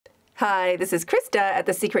Hi, this is Krista at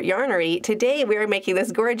the Secret Yarnery. Today we are making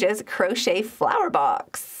this gorgeous crochet flower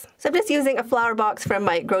box. So I'm just using a flower box from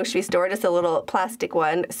my grocery store, just a little plastic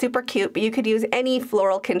one. Super cute, but you could use any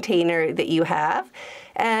floral container that you have.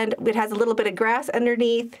 And it has a little bit of grass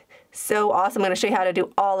underneath. So awesome. I'm going to show you how to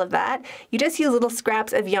do all of that. You just use little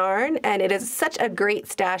scraps of yarn, and it is such a great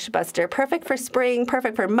stash buster. Perfect for spring,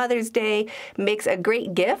 perfect for Mother's Day, makes a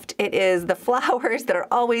great gift. It is the flowers that are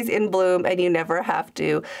always in bloom, and you never have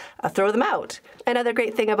to throw them out. Another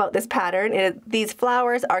great thing about this pattern is these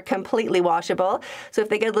flowers are completely washable. So if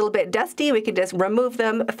they get a little bit dusty, we can just remove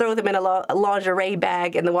them, throw them in a lingerie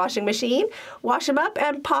bag in the washing machine, wash them up,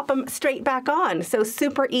 and pop them straight back on. So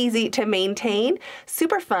super easy to maintain,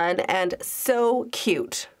 super fun, and so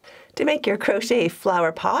cute. To make your crochet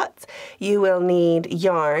flower pots, you will need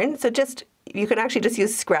yarn. So you can actually just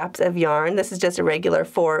use scraps of yarn. This is just a regular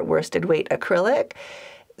 4 worsted weight acrylic.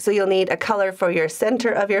 So you'll need a color for your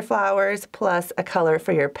center of your flowers plus a color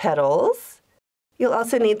for your petals. You'll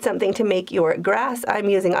also need something to make your grass. I'm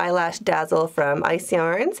using Eyelash Dazzle from Ice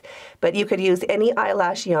Yarns, but you could use any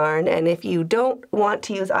eyelash yarn. And if you don't want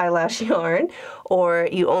to use eyelash yarn or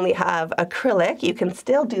you only have acrylic, you can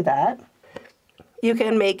still do that. You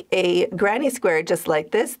can make a granny square just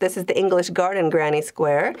like this. This is the English Garden granny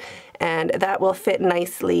square, and that will fit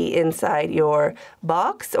nicely inside your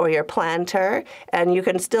box or your planter, and you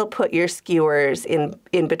can still put your skewers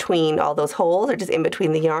in between all those holes or just in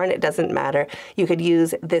between the yarn. It doesn't matter. You could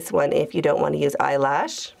use this one if you don't want to use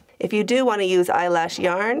eyelash. If you do want to use eyelash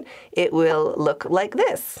yarn, it will look like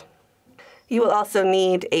this. You will also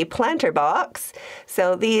need a planter box.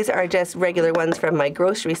 So these are just regular ones from my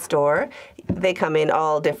grocery store. They come in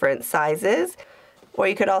all different sizes. Or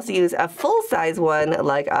you could also use a full-size one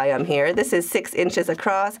like I am here. This is 6 inches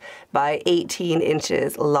across by 18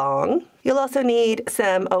 inches long. You'll also need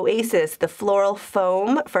some Oasis, the floral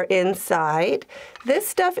foam for inside. This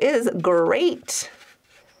stuff is great.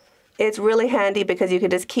 It's really handy because you can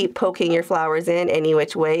just keep poking your flowers in any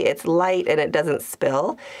which way. It's light and it doesn't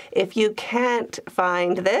spill. If you can't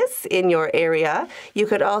find this in your area, you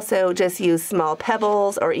could also just use small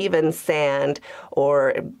pebbles or even sand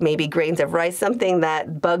or maybe grains of rice, something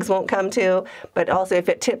that bugs won't come to. But also if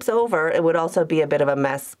it tips over, it would also be a bit of a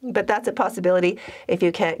mess. But that's a possibility if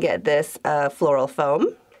you can't get this floral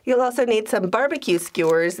foam. You'll also need some barbecue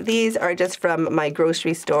skewers. These are just from my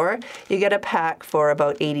grocery store. You get a pack for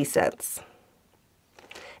about 80 cents.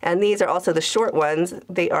 And these are also the short ones.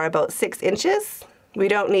 They are about 6 inches. We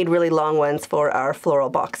don't need really long ones for our floral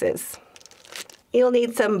boxes. You'll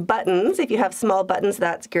need some buttons. If you have small buttons,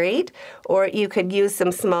 that's great. Or you could use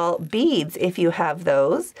some small beads if you have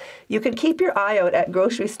those. You can keep your eye out at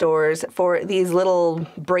grocery stores for these little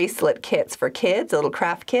bracelet kits for kids, little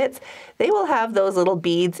craft kits. They will have those little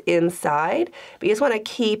beads inside, but you just want to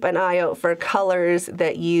keep an eye out for colors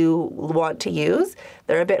that you want to use.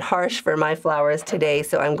 They're a bit harsh for my flowers today,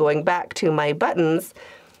 so I'm going back to my buttons.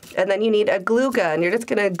 And then you need a glue gun. You're just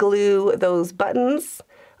going to glue those buttons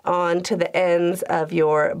onto the ends of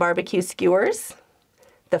your barbecue skewers,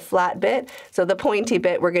 the flat bit. So the pointy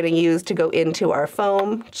bit we're going to use to go into our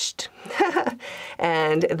foam.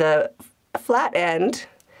 And the flat end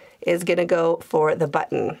is going to go for the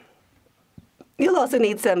button. You'll also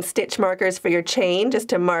need some stitch markers for your chain, just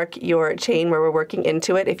to mark your chain where we're working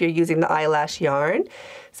into it if you're using the eyelash yarn.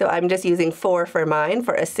 So I'm just using 4 for mine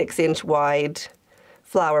for a 6-inch wide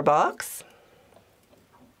flower box.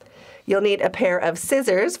 You'll need a pair of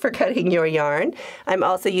scissors for cutting your yarn. I'm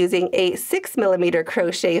also using a 6mm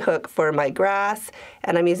crochet hook for my grass,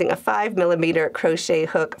 and I'm using a 5mm crochet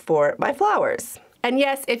hook for my flowers. And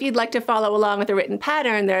yes, if you'd like to follow along with a written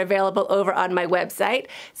pattern, they're available over on my website,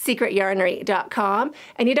 secretyarnery.com.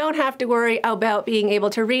 And you don't have to worry about being able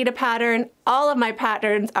to read a pattern. All of my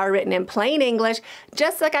patterns are written in plain English,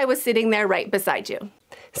 just like I was sitting there right beside you.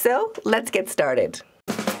 So let's get started.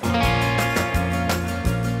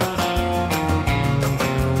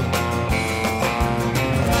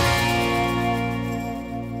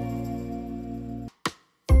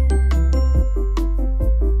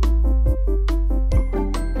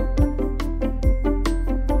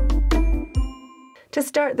 To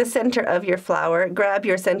start the center of your flower, grab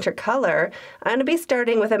your center color. I'm going to be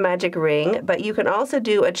starting with a magic ring, but you can also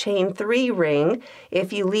do a chain 3 ring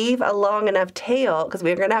if you leave a long enough tail, because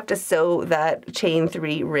we're going to have to sew that chain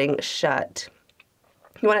 3 ring shut.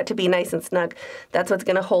 You want it to be nice and snug. That's what's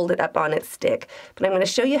going to hold it up on its stick. But I'm going to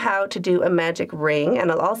show you how to do a magic ring,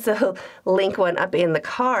 and I'll also link one up in the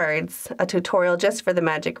cards, a tutorial just for the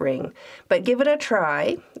magic ring. But give it a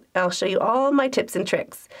try. I'll show you all my tips and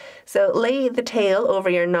tricks. So lay the tail over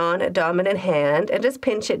your non-dominant hand and just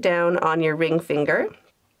pinch it down on your ring finger.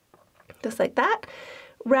 just like that.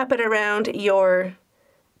 Wrap it around your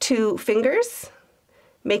 2 fingers,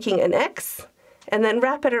 making an X, and then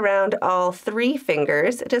wrap it around all 3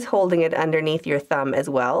 fingers, just holding it underneath your thumb as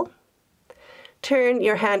well. Turn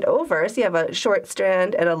your hand over so you have a short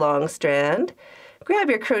strand and a long strand. Grab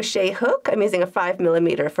your crochet hook. I'm using a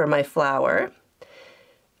 5mm for my flower.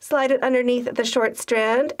 Slide it underneath the short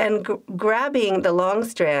strand and grabbing the long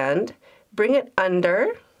strand, bring it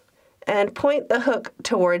under and point the hook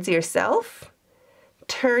towards yourself,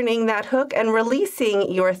 turning that hook and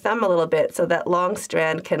releasing your thumb a little bit so that long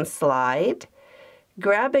strand can slide.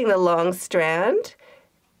 Grabbing the long strand,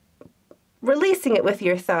 releasing it with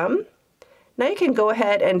your thumb. Now you can go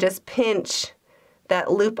ahead and just pinch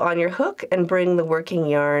that loop on your hook and bring the working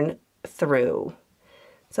yarn through.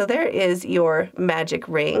 So there is your magic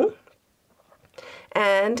ring.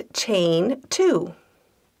 And chain 2.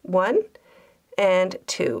 1 and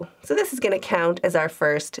 2. So this is going to count as our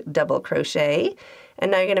first double crochet.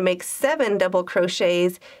 And now you're going to make 7 double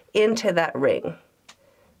crochets into that ring.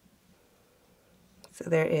 So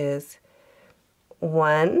there is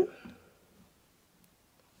 1,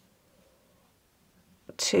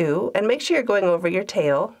 2, and make sure you're going over your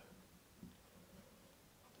tail.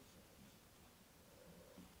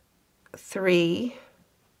 3,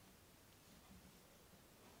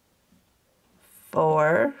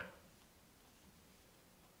 4,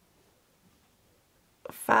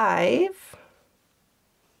 5,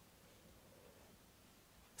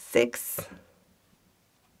 6,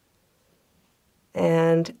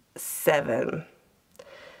 and 7.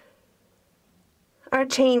 Our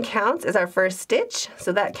chain counts as our first stitch,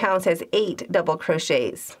 so that counts as 8 double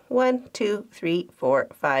crochets. 1, 2, 3, 4,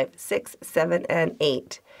 5, 6, 7, and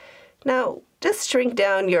 8. Now, just shrink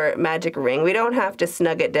down your magic ring. We don't have to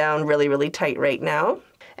snug it down really, really tight right now.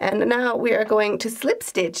 And now we are going to slip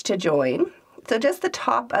stitch to join. So just the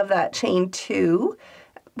top of that chain 2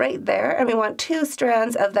 right there, and we want 2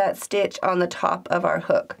 strands of that stitch on the top of our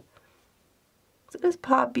hook. So just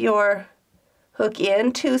pop your hook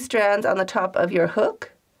in, 2 strands on the top of your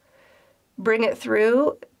hook, bring it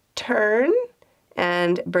through, turn,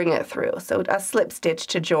 and bring it through. So a slip stitch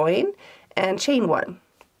to join, and chain 1.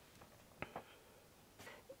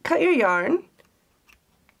 Cut your yarn,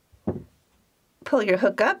 pull your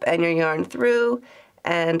hook up and your yarn through,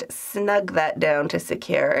 and snug that down to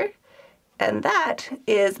secure. And that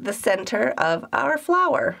is the center of our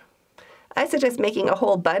flower. I suggest making a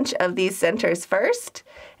whole bunch of these centers first,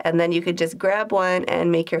 and then you could just grab one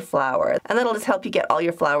and make your flower. And that'll just help you get all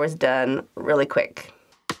your flowers done really quick.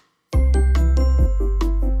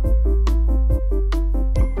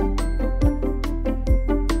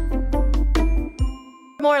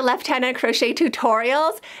 More left-handed crochet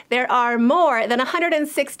tutorials. There are more than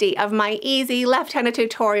 160 of my easy left-handed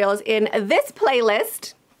tutorials in this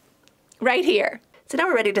playlist right here. So now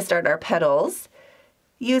we're ready to start our petals.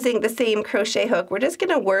 Using the same crochet hook, we're just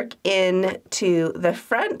going to work into the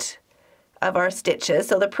front of our stitches,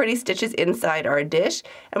 so the pretty stitches inside our dish,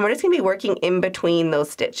 and we're just going to be working in between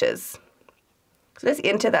those stitches. So just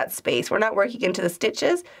into that space. We're not working into the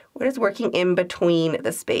stitches, we're just working in between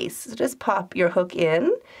the space. So just pop your hook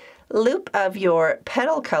in, loop of your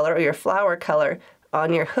petal color or your flower color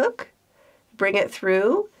on your hook, bring it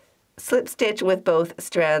through, slip stitch with both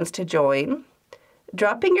strands to join,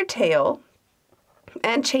 dropping your tail,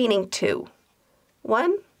 and chaining 2.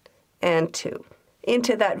 1 and 2.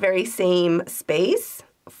 Into that very same space,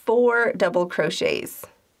 4 double crochets.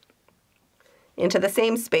 Into the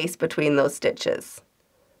same space between those stitches.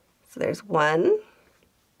 So there's 1,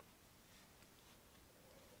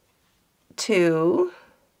 2,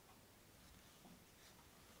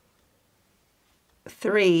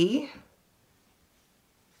 3,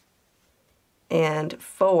 and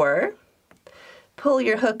 4. Pull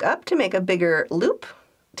your hook up to make a bigger loop.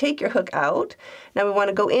 Take your hook out. Now we want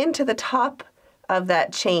to go into the top of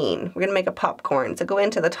that chain. We're going to make a popcorn. So go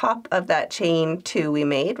into the top of that chain 2 we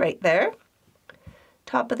made right there.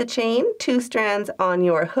 Top of the chain, 2 strands on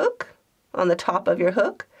your hook, on the top of your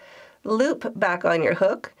hook. Loop back on your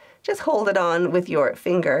hook. Just hold it on with your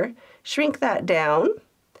finger. Shrink that down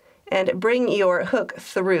and bring your hook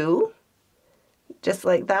through, just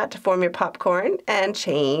like that, to form your popcorn, and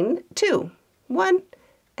chain 2. 1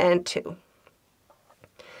 and 2.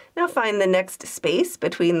 Now find the next space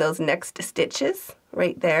between those next stitches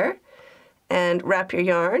right there and wrap your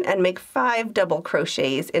yarn and make 5 double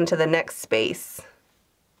crochets into the next space.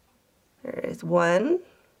 There is 1,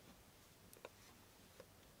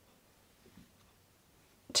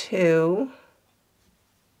 2,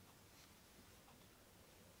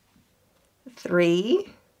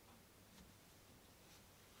 3,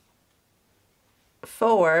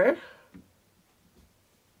 4,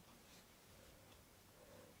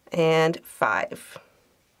 and 5.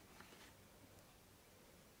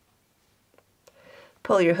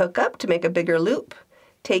 Pull your hook up to make a bigger loop.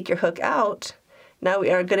 Take your hook out. Now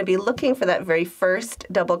we are going to be looking for that very first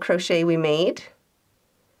double crochet we made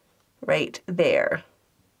right there.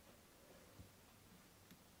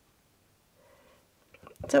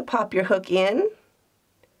 So pop your hook in,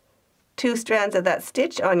 2 strands of that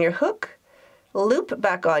stitch on your hook, loop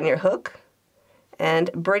back on your hook,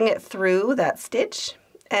 and bring it through that stitch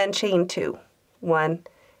and chain 2. 1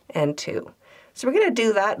 and 2. So we're going to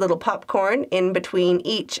do that little popcorn in between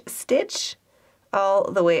each stitch all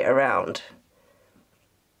the way around.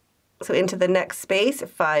 So into the next space,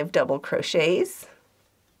 5 double crochets.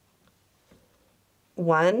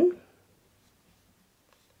 1,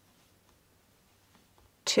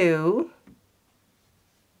 2,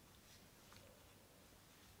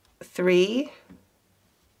 3,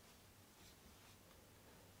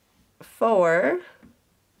 4,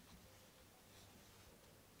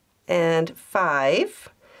 and 5.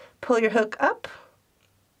 Pull your hook up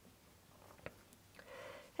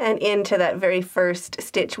and into that very first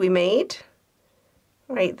stitch we made.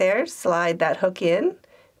 Right there, slide that hook in,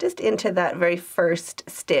 just into that very first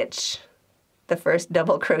stitch, the first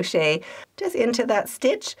double crochet, just into that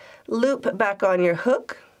stitch, loop back on your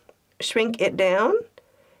hook, shrink it down,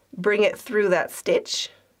 bring it through that stitch,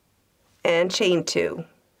 and chain 2.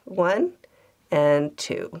 1 and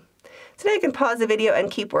 2. So now you can pause the video and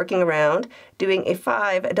keep working around, doing a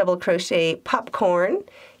 5 double crochet popcorn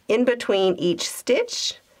in between each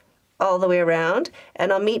stitch, all the way around,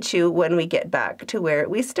 and I'll meet you when we get back to where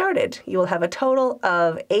we started. You will have a total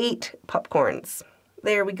of 8 popcorns.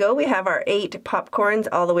 There we go, we have our 8 popcorns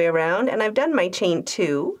all the way around, and I've done my chain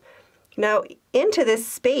 2. Now into this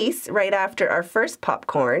space right after our first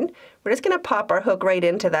popcorn, we're just going to pop our hook right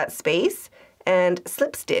into that space and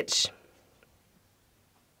slip stitch.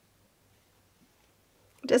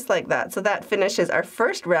 Just like that. So that finishes our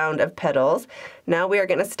first round of petals. Now we are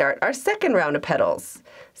going to start our second round of petals.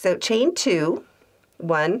 So chain 2,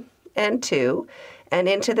 1 and 2, and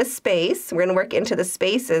into the space, we're going to work into the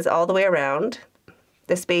spaces all the way around,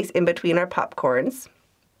 the space in between our popcorns.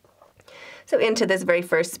 So into this very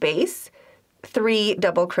first space, 3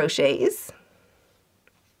 double crochets.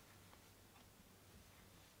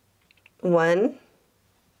 1,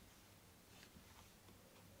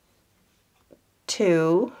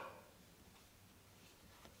 2,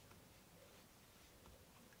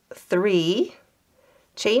 3,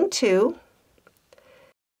 chain 2,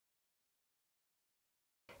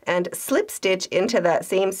 and slip stitch into that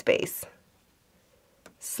same space.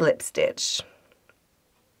 Slip stitch.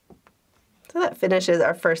 So that finishes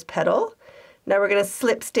our first petal. Now we're going to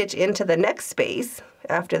slip stitch into the next space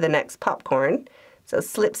after the next popcorn. So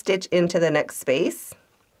slip stitch into the next space,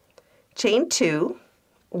 chain 2,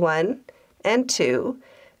 1 and 2,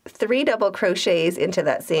 3 double crochets into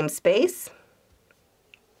that same space,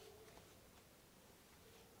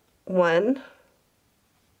 1,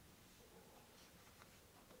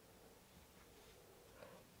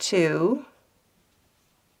 2,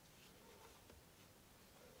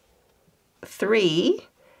 3,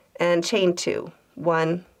 and chain 2,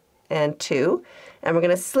 1 and 2, and we're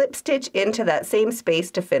going to slip stitch into that same space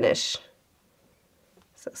to finish.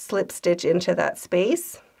 So slip stitch into that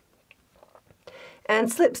space and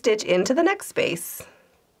slip stitch into the next space,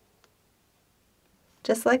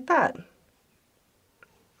 just like that.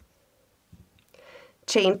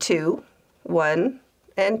 Chain 2, 1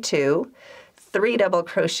 and 2, 3 double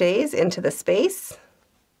crochets into the space,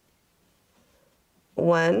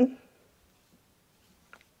 1,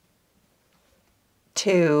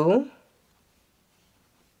 2,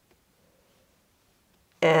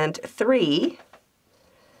 and 3,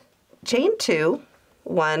 chain 2,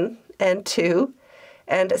 1 and 2,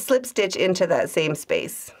 and slip stitch into that same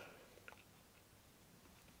space.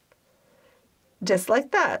 Just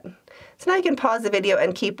like that. So now you can pause the video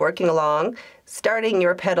and keep working along, starting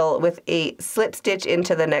your petal with a slip stitch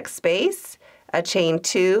into the next space, a chain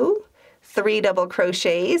 2, 3 double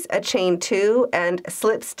crochets, a chain 2, and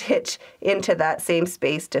slip stitch into that same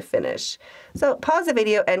space to finish. So pause the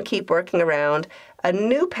video and keep working around, a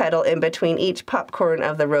new petal in between each popcorn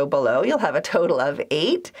of the row below. You'll have a total of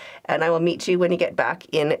 8, and I will meet you when you get back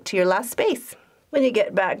into your last space. When you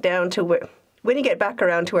get back around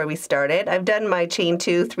to where we started, I've done my chain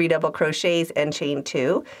 2, 3 double crochets, and chain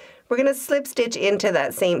 2. We're going to slip stitch into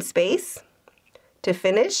that same space to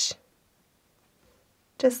finish,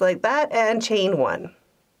 just like that, and chain 1.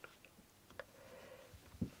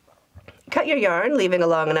 Cut your yarn, leaving a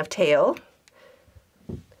long enough tail.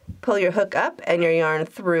 Pull your hook up and your yarn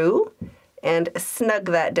through and snug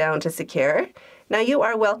that down to secure. Now you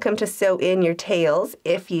are welcome to sew in your tails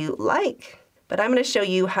if you like, but I'm going to show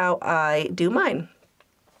you how I do mine.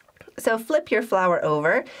 So flip your flower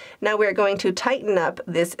over. Now we're going to tighten up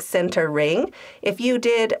this center ring. If you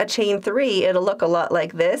did a chain 3, it'll look a lot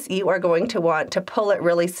like this. You are going to want to pull it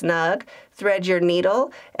really snug, thread your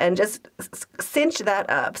needle, and just cinch that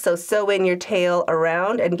up. So sew in your tail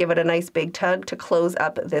around and give it a nice big tug to close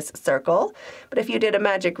up this circle. But if you did a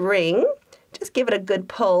magic ring, just give it a good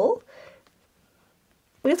pull.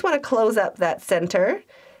 We just want to close up that center,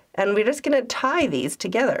 and we're just going to tie these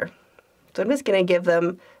together. So I'm just going to give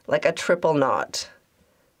them like a triple knot.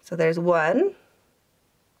 So there's 1,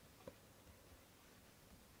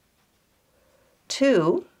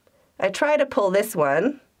 2. I try to pull this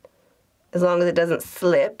one as long as it doesn't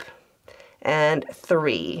slip, and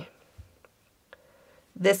 3.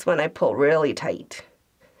 This one I pull really tight.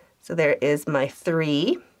 So there is my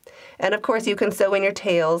 3. And of course you can sew in your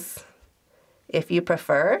tails if you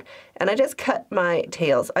prefer. And I just cut my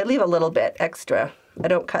tails. I leave a little bit extra. I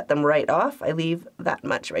don't cut them right off. I leave that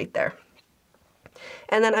much right there.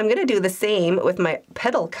 And then I'm going to do the same with my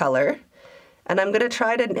petal color. And I'm going to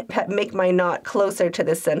try to make my knot closer to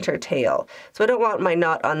the center tail. So I don't want my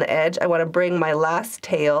knot on the edge. I want to bring my last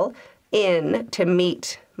tail in to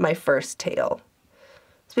meet my first tail.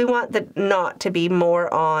 So we want the knot to be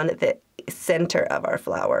more on the center of our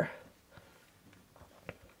flower.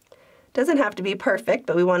 Doesn't have to be perfect,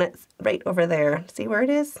 but we want it right over there. See where it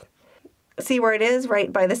is? See where it is?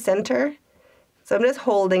 Right by the center. So I'm just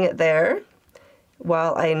holding it there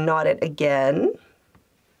while I knot it again.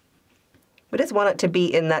 We just want it to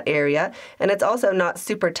be in that area, and it's also not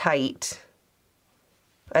super tight.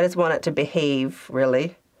 I just want it to behave,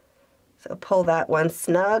 really. So pull that one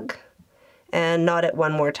snug and knot it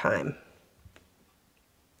one more time.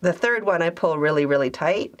 The third one I pull really, really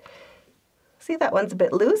tight. See, that one's a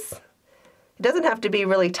bit loose. It doesn't have to be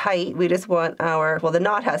really tight. We just want our, well, the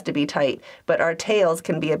knot has to be tight, but our tails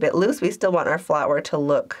can be a bit loose. We still want our flower to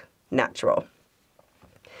look natural.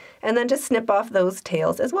 And then just snip off those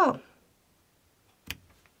tails as well.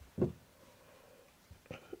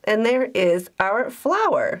 And there is our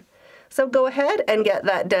flower. So go ahead and get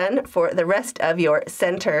that done for the rest of your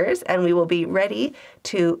centers, and we will be ready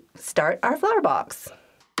to start our flower box.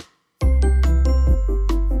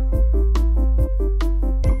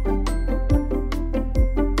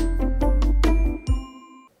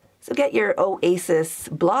 So get your Oasis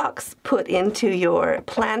blocks put into your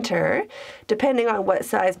planter, depending on what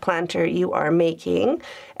size planter you are making.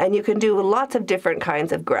 And you can do lots of different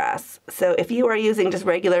kinds of grass. So if you are using just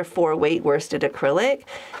regular 4-weight worsted acrylic,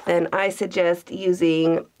 then I suggest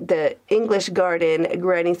using the English Garden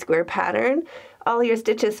granny square pattern. All your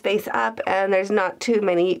stitches face up and there's not too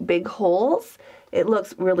many big holes. It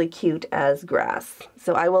looks really cute as grass.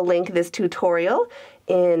 So I will link this tutorial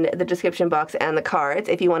in the description box and the cards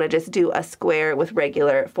if you want to just do a square with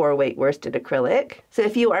regular 4-weight worsted acrylic. So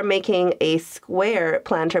if you are making a square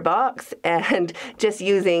planter box and just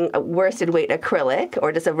using a worsted weight acrylic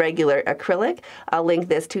or just a regular acrylic, I'll link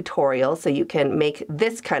this tutorial so you can make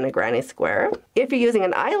this kind of granny square. If you're using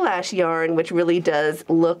an eyelash yarn, which really does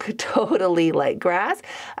look totally like grass,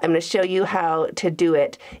 I'm going to show you how to do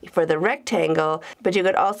it for the rectangle, but you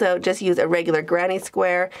could also just use a regular granny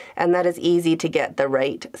square, and that is easy to get the right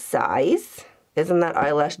size. Isn't that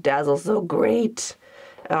eyelash dazzle so great?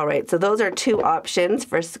 All right, so those are 2 options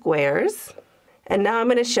for squares. And now I'm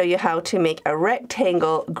going to show you how to make a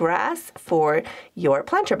rectangle grass for your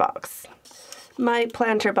planter box. My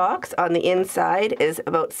planter box on the inside is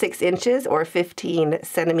about 6 inches or 15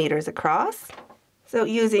 centimeters across. So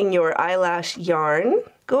using your eyelash yarn,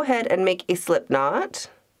 go ahead and make a slip knot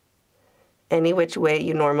any which way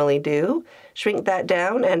you normally do. Shrink that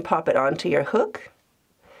down and pop it onto your hook.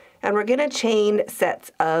 And we're going to chain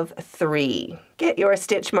sets of 3. Get your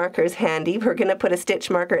stitch markers handy. We're going to put a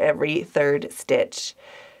stitch marker every 3rd stitch.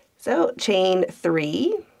 So chain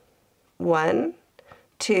 3, 1,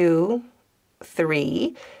 2,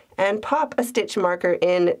 3, and pop a stitch marker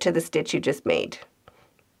into the stitch you just made,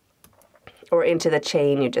 or into the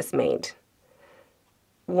chain you just made.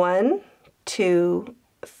 1, 2,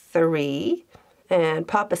 3, and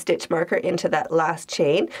pop a stitch marker into that last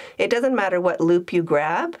chain. It doesn't matter what loop you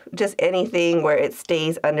grab, just anything where it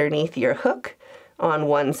stays underneath your hook on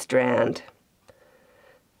one strand.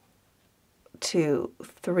 2,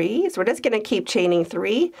 3. So we're just going to keep chaining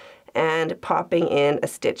 3 and popping in a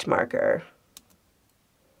stitch marker.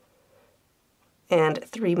 And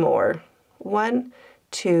 3 more. 1,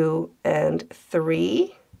 2, and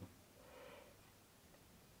 3.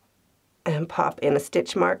 And pop in a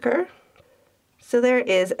stitch marker. So there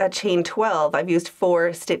is a chain 12. I've used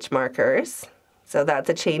 4 stitch markers. So that's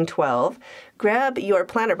a chain 12. Grab your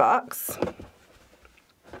planter box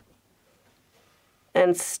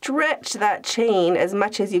and stretch that chain as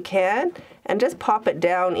much as you can and just pop it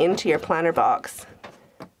down into your planter box.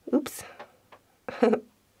 Oops.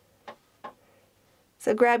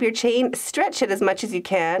 So grab your chain, stretch it as much as you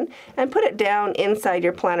can, and put it down inside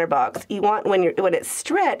your planter box. You want when it's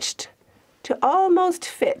stretched to almost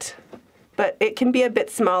fit, but it can be a bit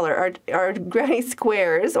smaller. Our granny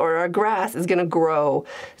squares or our grass is going to grow,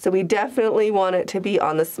 so we definitely want it to be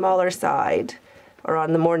on the smaller side or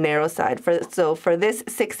on the more narrow side. So for this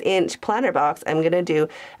 6-inch planter box, I'm going to do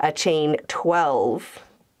a chain 12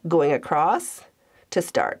 going across to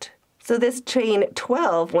start. So this chain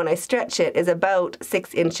 12, when I stretch it, is about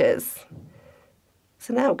 6 inches.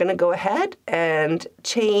 So now I'm going to go ahead and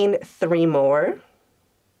chain 3 more.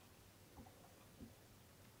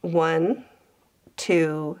 1,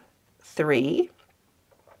 2, 3.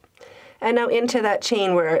 And now into that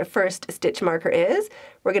chain where our first stitch marker is,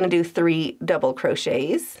 we're going to do 3 double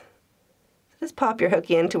crochets. Just pop your hook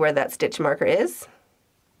into where that stitch marker is.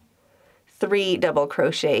 3 double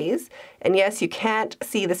crochets, and yes, you can't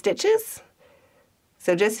see the stitches,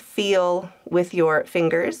 so just feel with your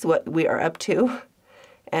fingers what we are up to,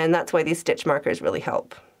 and that's why these stitch markers really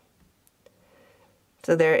help.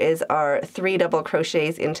 So there is our 3 double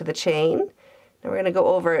crochets into the chain. Now we're going to go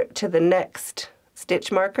over to the next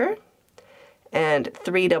stitch marker and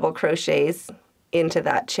 3 double crochets into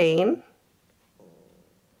that chain.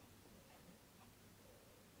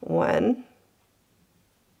 1,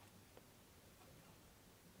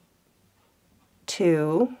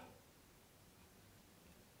 2,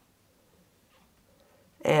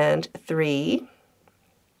 and 3,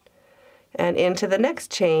 and into the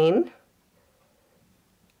next chain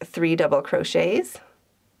 3 double crochets.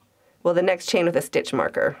 Well, the next chain with a stitch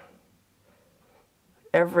marker.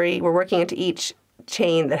 We're working into each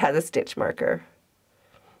chain that has a stitch marker.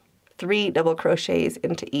 3 double crochets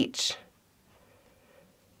into each.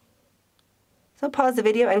 So pause the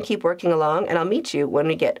video and keep working along, and I'll meet you when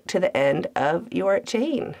we get to the end of your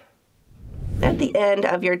chain. At the end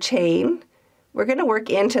of your chain, we're going to work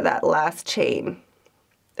into that last chain,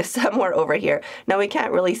 somewhere over here. Now we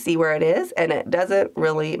can't really see where it is, and it doesn't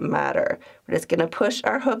really matter. We're just going to push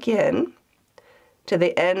our hook in to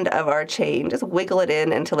the end of our chain, just wiggle it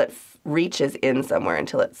in until it reaches in somewhere,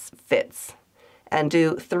 until it fits, and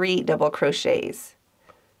do 3 double crochets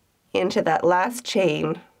into that last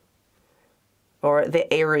chain, or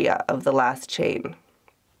the area of the last chain.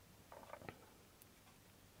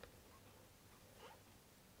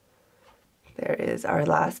 There is our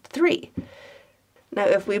last 3. Now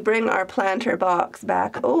if we bring our planter box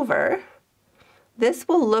back over, this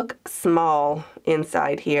will look small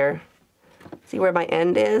inside here. See where my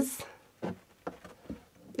end is?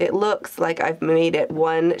 It looks like I've made it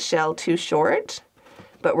 1 shell too short,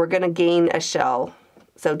 but we're going to gain a shell.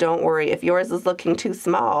 So don't worry, if yours is looking too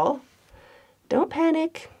small, don't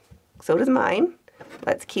panic. So does mine.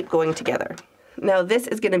 Let's keep going together. Now this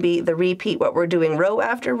is going to be the repeat, what we're doing row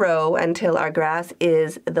after row until our grass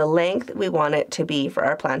is the length we want it to be for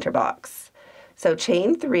our planter box. So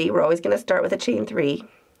chain 3, we're always going to start with a chain 3.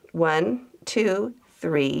 1, 2,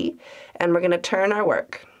 3, and we're going to turn our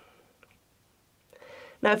work.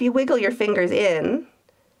 Now if you wiggle your fingers in,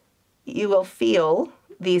 you will feel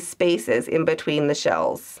these spaces in between the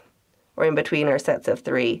shells, or in between our sets of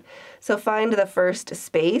 3. So find the first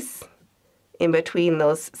space in between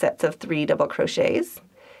those sets of 3 double crochets,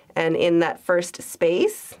 and in that first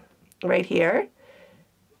space right here,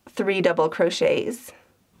 3 double crochets.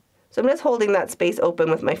 So I'm just holding that space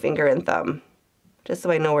open with my finger and thumb, just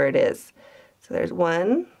so I know where it is. So there's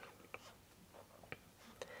 1,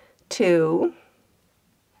 2,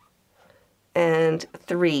 and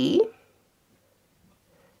 3.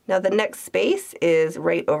 Now the next space is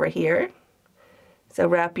right over here. So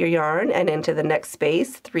wrap your yarn and into the next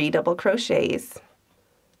space, 3 double crochets.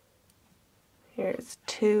 Here's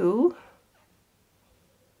 2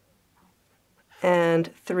 and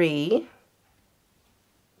 3.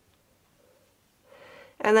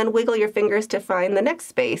 And then wiggle your fingers to find the next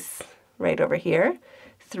space right over here,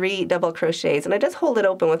 3 double crochets. And I just hold it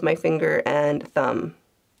open with my finger and thumb.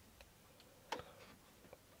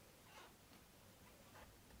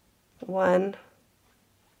 1,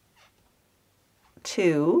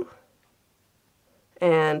 2,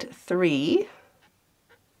 and 3,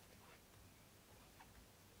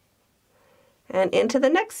 and into the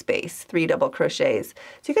next space, 3 double crochets.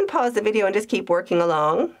 So you can pause the video and just keep working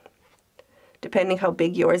along, depending how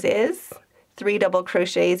big yours is. 3 double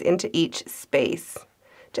crochets into each space.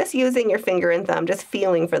 Just using your finger and thumb, just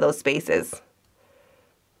feeling for those spaces.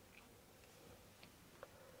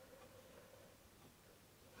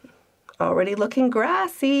 Already looking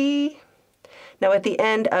grassy. Now at the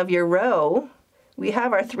end of your row, we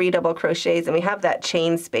have our 3 double crochets and we have that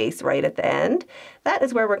chain space right at the end. That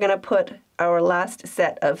is where we're going to put our last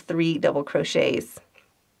set of 3 double crochets.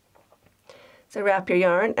 So wrap your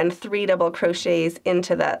yarn and 3 double crochets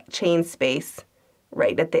into that chain space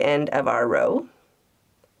right at the end of our row.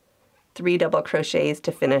 3 double crochets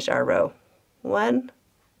to finish our row. 1,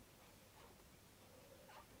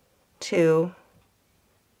 2,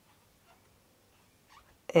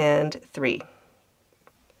 and 3.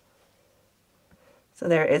 So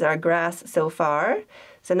there is our grass so far.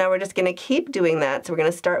 So now we're just going to keep doing that. So we're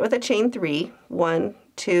going to start with a chain 3. 1,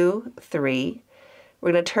 2, 3.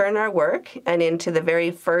 We're going to turn our work, and into the very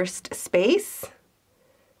first space,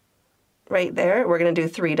 right there, we're going to do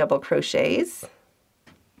 3 double crochets.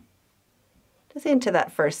 Just into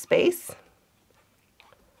that first space.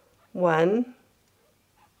 1,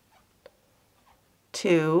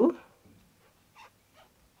 2,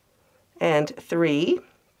 and 3.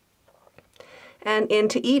 And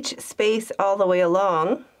into each space all the way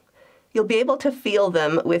along, you'll be able to feel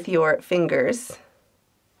them with your fingers.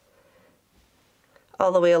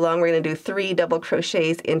 All the way along, we're going to do 3 double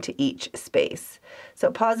crochets into each space.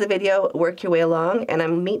 So pause the video, work your way along, and I'll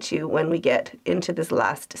meet you when we get into this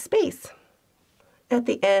last space. At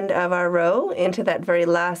the end of our row, into that very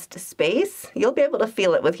last space, you'll be able to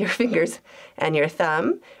feel it with your fingers and your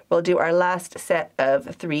thumb. We'll do our last set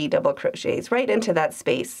of 3 double crochets right into that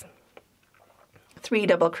space. 3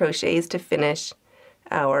 double crochets to finish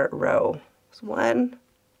our row. So 1,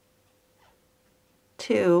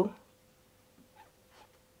 2,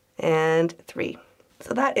 and 3.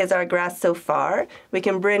 So that is our grass so far. We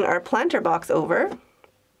can bring our planter box over.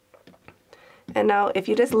 And now if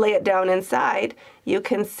you just lay it down inside, you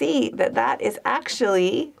can see that that is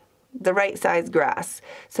actually the right size grass.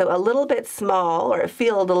 So a little bit small, or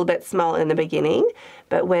feel a little bit small in the beginning,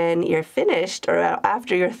 but when you're finished or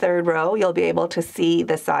after your 3rd row, you'll be able to see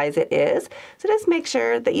the size it is. So just make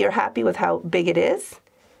sure that you're happy with how big it is.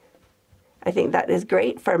 I think that is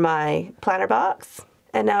great for my planter box.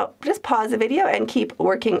 And now just pause the video and keep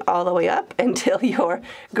working all the way up until your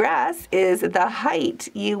grass is the height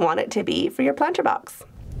you want it to be for your planter box.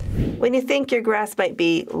 When you think your grass might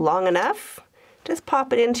be long enough, just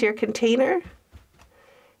pop it into your container,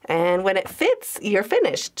 and when it fits, you're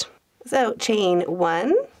finished. So chain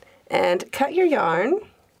 1 and cut your yarn.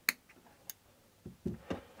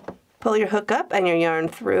 Pull your hook up and your yarn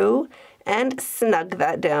through and snug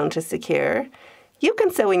that down to secure. You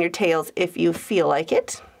can sew in your tails if you feel like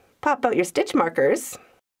it. Pop out your stitch markers.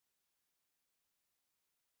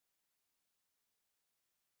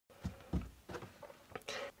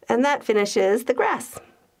 And that finishes the grass.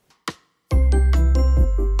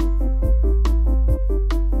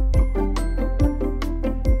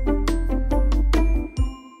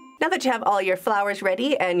 Now that you have all your flowers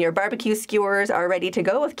ready and your barbecue skewers are ready to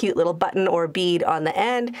go with cute little button or bead on the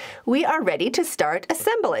end, we are ready to start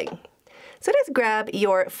assembling. So just grab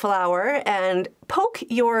your flower and poke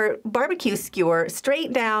your barbecue skewer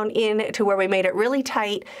straight down into where we made it really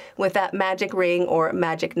tight with that magic ring or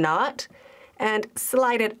magic knot, and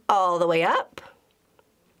slide it all the way up.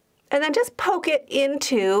 And then just poke it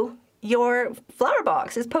into your flower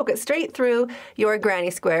box. Just poke it straight through your granny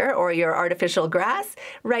square or your artificial grass,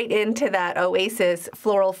 right into that oasis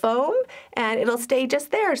floral foam, and it'll stay just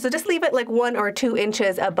there. So just leave it like 1 or 2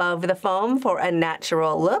 inches above the foam for a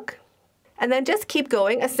natural look. And then just keep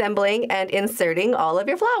going, assembling and inserting all of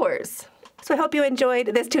your flowers. So I hope you enjoyed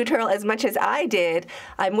this tutorial as much as I did.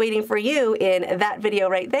 I'm waiting for you in that video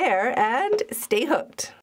right there, and stay hooked.